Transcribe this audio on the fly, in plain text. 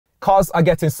Cars are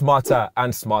getting smarter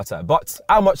and smarter, but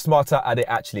how much smarter are they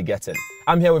actually getting?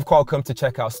 I'm here with Qualcomm to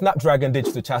check out Snapdragon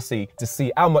Digital Chassis to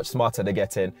see how much smarter they're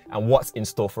getting and what's in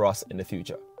store for us in the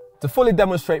future. To fully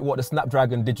demonstrate what the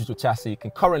Snapdragon Digital Chassis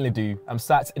can currently do, I'm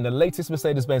sat in the latest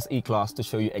Mercedes-Benz E-Class to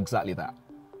show you exactly that.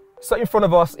 So in front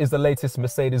of us is the latest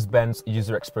Mercedes-Benz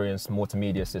user experience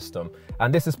multimedia system,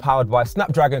 and this is powered by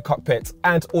Snapdragon Cockpit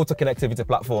and Auto Connectivity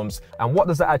platforms. And what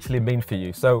does that actually mean for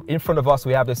you? So in front of us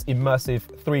we have this immersive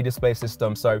 3 display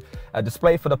system, so a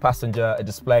display for the passenger, a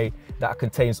display that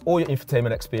contains all your infotainment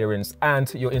experience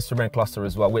and your instrument cluster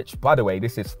as well, which, by the way,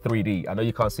 this is 3D. I know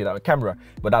you can't see that on camera,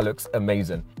 but that looks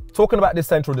amazing. Talking about this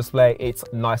central display, it's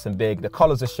nice and big. The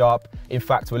colors are sharp. In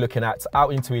fact, we're looking at how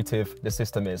intuitive the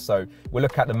system is. So we'll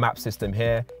look at the map system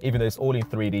here. Even though it's all in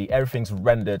 3D, everything's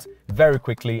rendered very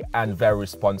quickly and very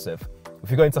responsive. If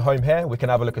you go into home here, we can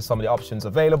have a look at some of the options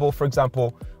available. For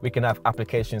example, we can have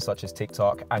applications such as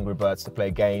TikTok, Angry Birds to play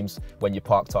games when you're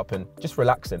parked up and just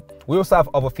relaxing. We also have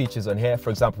other features on here. For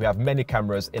example, we have many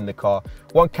cameras in the car.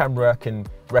 One camera can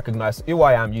recognize who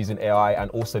I am using AI and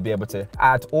also be able to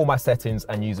add all my settings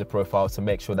and user profiles to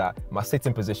make sure that my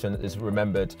sitting position is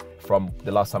remembered from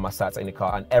the last time I sat in the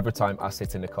car and every time I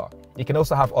sit in the car. You can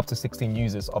also have up to 16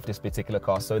 users of this particular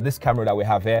car. So this camera that we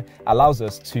have here allows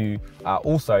us to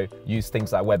also use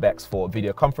things like WebEx for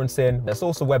video conferencing. There's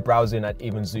also web browsing and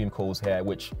even Zoom calls here,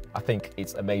 which I think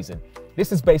it's amazing.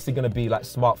 This is basically going to be like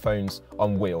smartphones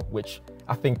on wheel, which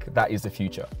I think that is the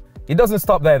future. It doesn't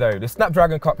stop there though. The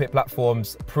Snapdragon Cockpit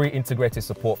Platform's pre-integrated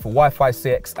support for Wi-Fi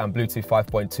 6 and Bluetooth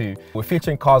 5.2. We're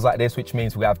featuring cars like this, which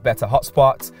means we have better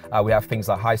hotspots. We have things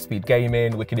like high-speed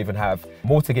gaming. We can even have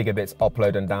multi-gigabits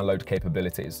upload and download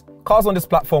capabilities. Cars on this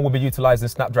platform will be utilizing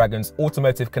Snapdragon's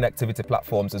automotive connectivity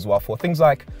platforms as well for things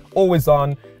like always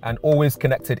on and always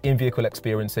connected in-vehicle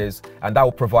experiences. And that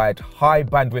will provide high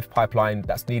bandwidth pipeline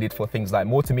that's needed for things like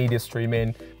multimedia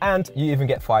streaming, and you even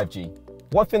get 5G.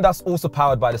 One thing that's also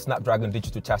powered by the Snapdragon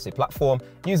Digital Chassis platform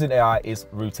using AI is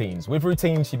routines. With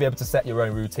routines, you'll be able to set your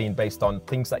own routine based on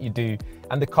things that you do,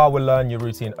 and the car will learn your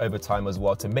routine over time as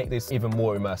well to make this even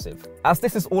more immersive. As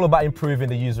this is all about improving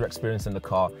the user experience in the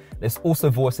car, there's also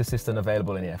voice assistant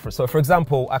available in here. So for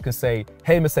example, I can say,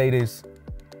 "Hey Mercedes,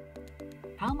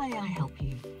 how may I help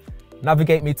you?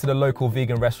 Navigate me to the local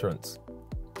vegan restaurants."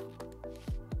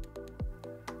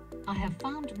 I have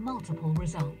found multiple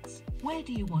results. Where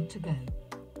do you want to go?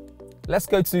 Let's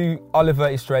go to Oliver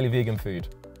Israeli Vegan Food.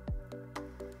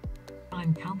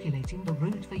 I'm calculating the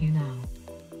route for you now.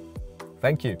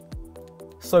 Thank you.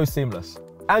 So seamless.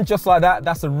 And just like that,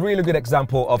 that's a really good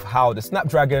example of how the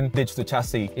Snapdragon Digital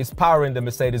Chassis is powering the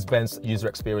Mercedes-Benz user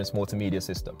experience multimedia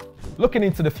system. Looking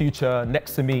into the future,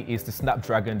 next to me is the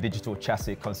Snapdragon Digital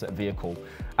Chassis concept vehicle.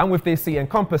 And with this, it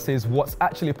encompasses what's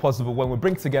actually possible when we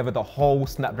bring together the whole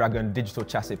Snapdragon Digital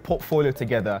Chassis portfolio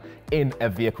together in a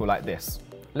vehicle like this.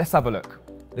 Let's have a look.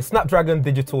 The Snapdragon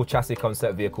Digital Chassis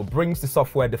concept vehicle brings the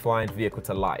software-defined vehicle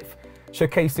to life,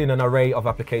 showcasing an array of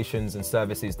applications and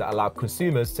services that allow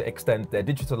consumers to extend their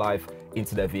digital life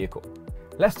into their vehicle.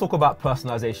 Let's talk about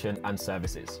personalization and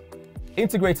services.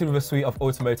 Integrated with a suite of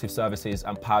automotive services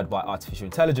and powered by artificial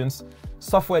intelligence,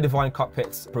 software-defined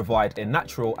cockpits provide a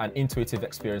natural and intuitive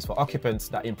experience for occupants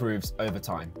that improves over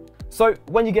time. So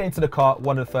when you get into the car,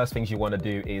 one of the first things you want to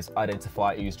do is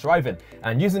identify who's driving.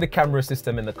 And using the camera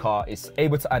system in the car, it's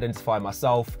able to identify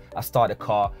myself, I start the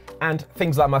car, and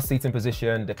things like my seating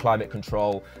position, the climate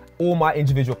control, all my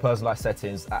individual personalized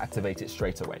settings are activated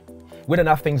straight away. We then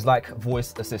have things like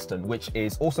voice assistant, which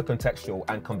is also contextual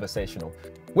and conversational.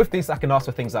 With this, I can ask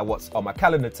for things like what's on my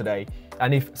calendar today.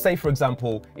 And if, say for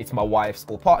example, it's my wife's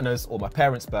or partner's or my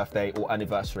parents' birthday or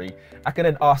anniversary, I can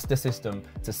then ask the system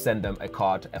to send them a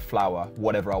card, a flower,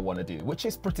 whatever I want to do, which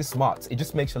is pretty smart. It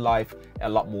just makes your life a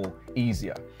lot more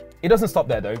easier. It doesn't stop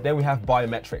there though, then we have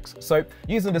biometrics. So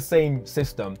using the same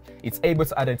system, it's able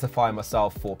to identify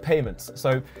myself for payments.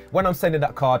 So when I'm sending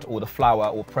that card or the flower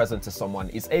or present to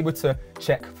someone, it's able to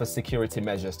check for security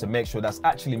measures to make sure that's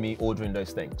actually me ordering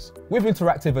those things. With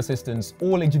interactive assistants,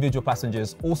 all individual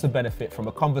passengers also benefit from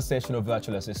a conversational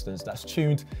virtual assistant that's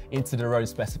tuned into their own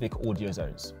specific audio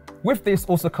zones. With this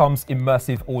also comes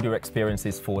immersive audio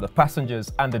experiences for the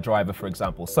passengers and the driver, for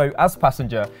example. So as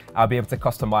passenger, I'll be able to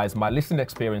customize my listening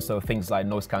experience, so things like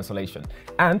noise cancellation.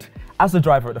 And as the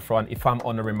driver at the front, if I'm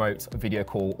on a remote video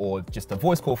call or just a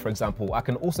voice call, for example, I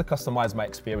can also customize my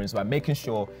experience by making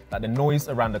sure that the noise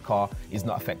around the car is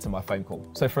not affecting my phone call.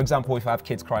 So for example, if I have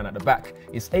kids crying at the back,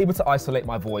 it's able to isolate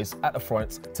my voice at the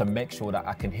front to make sure that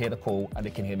I can hear the call and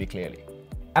they can hear me clearly.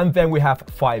 And then we have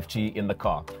 5G in the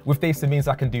car. With this, it means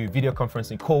I can do video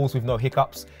conferencing calls with no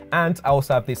hiccups. And I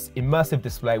also have this immersive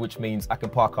display, which means I can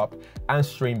park up and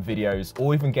stream videos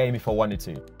or even game if I wanted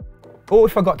to. Or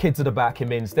if I got kids at the back, it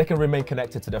means they can remain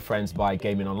connected to their friends by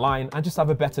gaming online and just have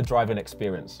a better driving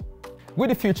experience. With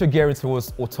the future gearing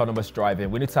towards autonomous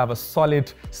driving, we need to have a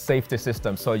solid safety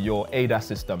system, so your ADAS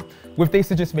system. With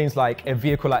this, it just means like a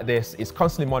vehicle like this is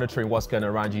constantly monitoring what's going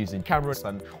around using cameras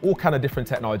and all kind of different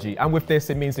technology. And with this,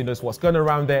 it means it knows what's going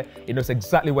around there, it knows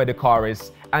exactly where the car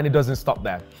is, and it doesn't stop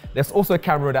there. There's also a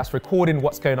camera that's recording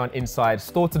what's going on inside,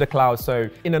 stored to the cloud. So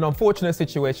in an unfortunate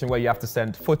situation where you have to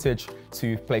send footage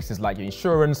to places like your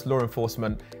insurance, law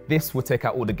enforcement, this will take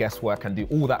out all the guesswork and do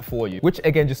all that for you, which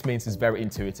again just means it's very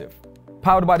intuitive.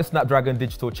 Powered by the Snapdragon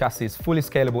Digital Chassis, fully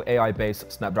scalable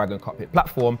AI-based Snapdragon Cockpit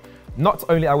Platform, not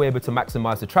only are we able to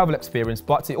maximize the travel experience,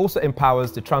 but it also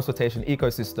empowers the transportation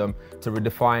ecosystem to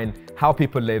redefine how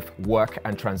people live, work,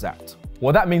 and transact.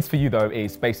 What that means for you though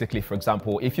is basically, for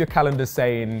example, if your calendar's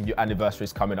saying your anniversary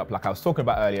is coming up, like I was talking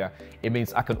about earlier, it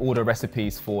means I can order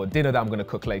recipes for dinner that I'm gonna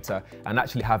cook later and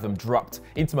actually have them dropped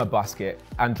into my basket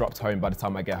and dropped home by the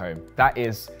time I get home. That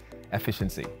is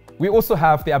efficiency. We also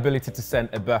have the ability to send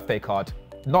a birthday card.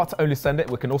 Not only send it,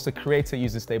 we can also create it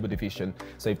using Stable Diffusion.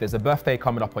 So if there's a birthday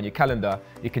coming up on your calendar,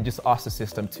 you can just ask the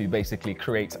system to basically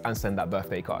create and send that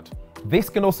birthday card. This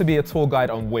can also be a tour guide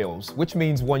on wheels, which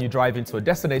means when you drive into a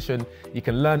destination, you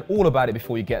can learn all about it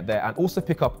before you get there and also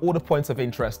pick up all the points of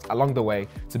interest along the way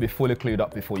to be fully clued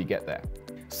up before you get there.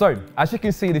 So, as you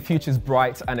can see, the future is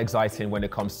bright and exciting when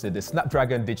it comes to the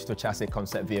Snapdragon Digital Chassis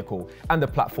concept vehicle and the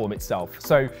platform itself.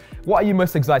 So, what are you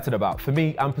most excited about? For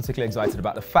me, I'm particularly excited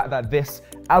about the fact that this,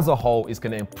 as a whole, is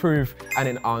going to improve and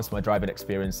enhance my driving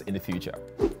experience in the future.